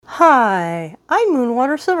Hi, I'm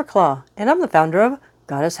Moonwater Silverclaw, and I'm the founder of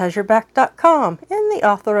GoddessHasYourBack.com and the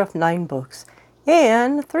author of 9 books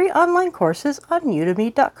and 3 online courses on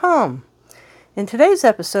Udemy.com. In today's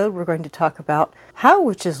episode, we're going to talk about how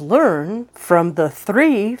witches learn from the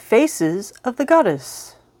 3 faces of the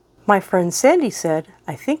goddess. My friend Sandy said,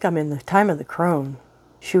 I think I'm in the time of the crone.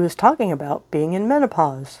 She was talking about being in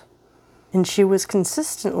menopause, and she was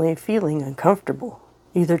consistently feeling uncomfortable.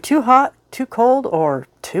 Either too hot, too cold, or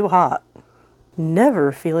too hot.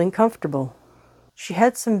 Never feeling comfortable. She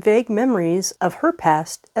had some vague memories of her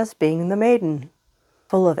past as being the maiden,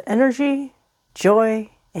 full of energy, joy,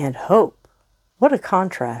 and hope. What a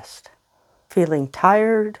contrast. Feeling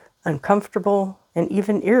tired, uncomfortable, and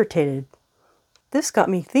even irritated. This got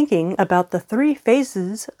me thinking about the 3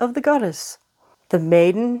 phases of the goddess: the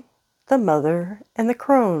maiden, the mother, and the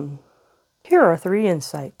crone. Here are 3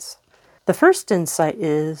 insights. The first insight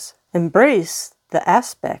is, embrace the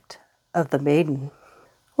aspect of the maiden.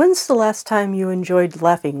 When's the last time you enjoyed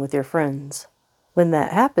laughing with your friends? When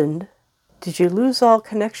that happened, did you lose all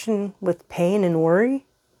connection with pain and worry?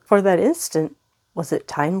 For that instant, was it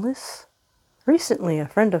timeless? Recently, a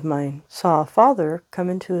friend of mine saw a father come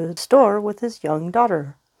into a store with his young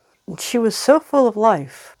daughter. She was so full of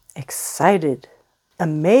life, excited,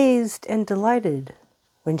 amazed, and delighted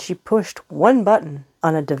when she pushed one button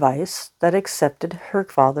on a device that accepted her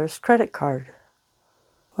father's credit card.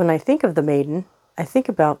 When I think of the maiden, I think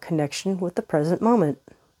about connection with the present moment.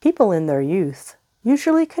 People in their youth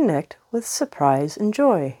usually connect with surprise and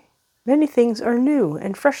joy. Many things are new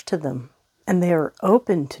and fresh to them, and they are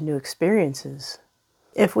open to new experiences.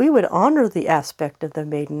 If we would honor the aspect of the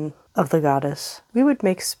maiden of the goddess, we would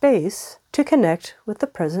make space to connect with the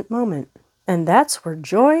present moment. And that's where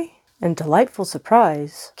joy and delightful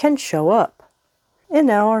surprise can show up. And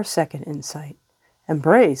now our second insight.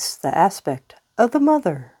 Embrace the aspect of the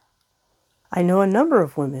mother. I know a number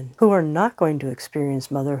of women who are not going to experience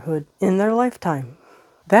motherhood in their lifetime.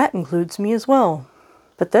 That includes me as well.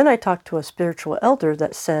 But then I talked to a spiritual elder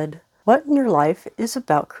that said, what in your life is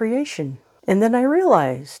about creation? And then I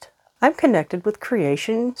realized I'm connected with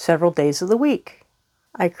creation several days of the week.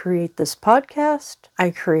 I create this podcast, I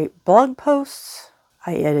create blog posts,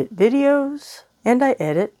 I edit videos, and I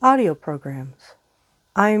edit audio programs.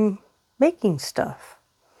 I'm making stuff.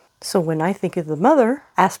 So when I think of the mother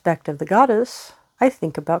aspect of the goddess, I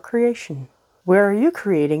think about creation. Where are you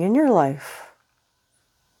creating in your life?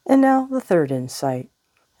 And now the third insight.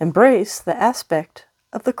 Embrace the aspect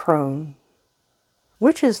of the crone.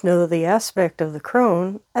 Witches know the aspect of the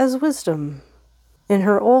crone as wisdom. In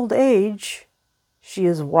her old age, she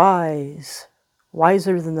is wise,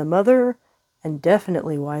 wiser than the mother, and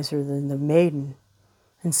definitely wiser than the maiden.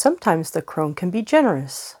 And sometimes the crone can be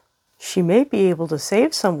generous. She may be able to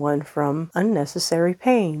save someone from unnecessary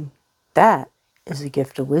pain. That is a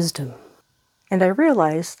gift of wisdom. And I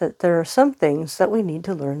realize that there are some things that we need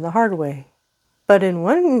to learn the hard way. But in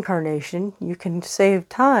one incarnation, you can save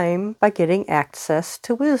time by getting access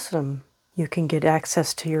to wisdom. You can get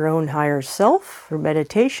access to your own higher self through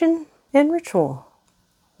meditation and ritual.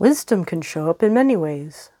 Wisdom can show up in many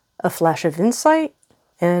ways. A flash of insight,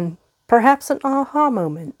 and perhaps an aha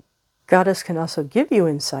moment. Goddess can also give you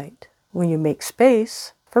insight when you make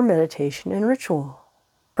space for meditation and ritual.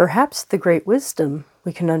 Perhaps the great wisdom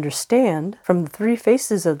we can understand from the 3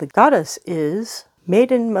 faces of the goddess is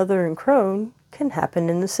maiden, mother, and crone can happen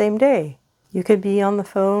in the same day. You could be on the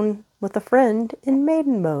phone with a friend in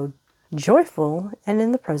maiden mode, joyful and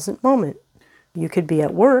in the present moment. You could be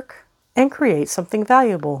at work and create something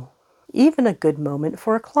valuable, even a good moment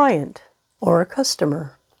for a client or a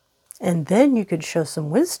customer. And then you could show some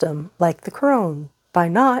wisdom like the crone by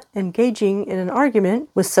not engaging in an argument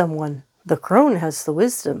with someone. The crone has the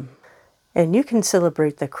wisdom, and you can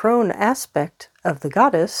celebrate the crone aspect of the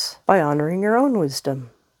goddess by honoring your own wisdom.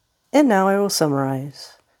 And now I will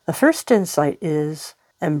summarize. The first insight is,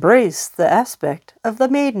 embrace the aspect of the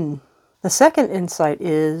maiden. The second insight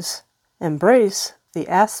is, embrace the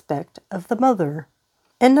aspect of the mother.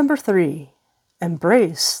 And number 3,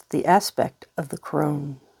 embrace the aspect of the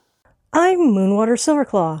crone. I'm Moonwater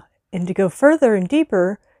Silverclaw, and to go further and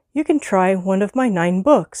deeper, you can try one of my 9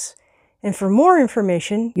 books. And for more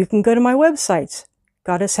information, you can go to my websites,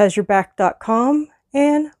 GoddessHasYourBack.com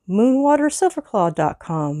and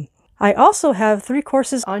MoonwaterSilverclaw.com. I also have 3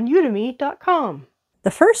 courses on Udemy.com.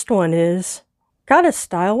 The first one is Goddess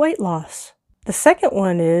Style Weight Loss. The second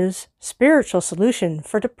one is Spiritual Solution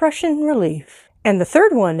for Depression Relief. And the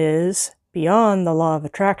third one is Beyond the Law of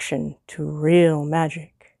Attraction to Real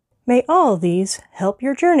Magic. May all these help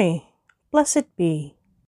your journey. Blessed be.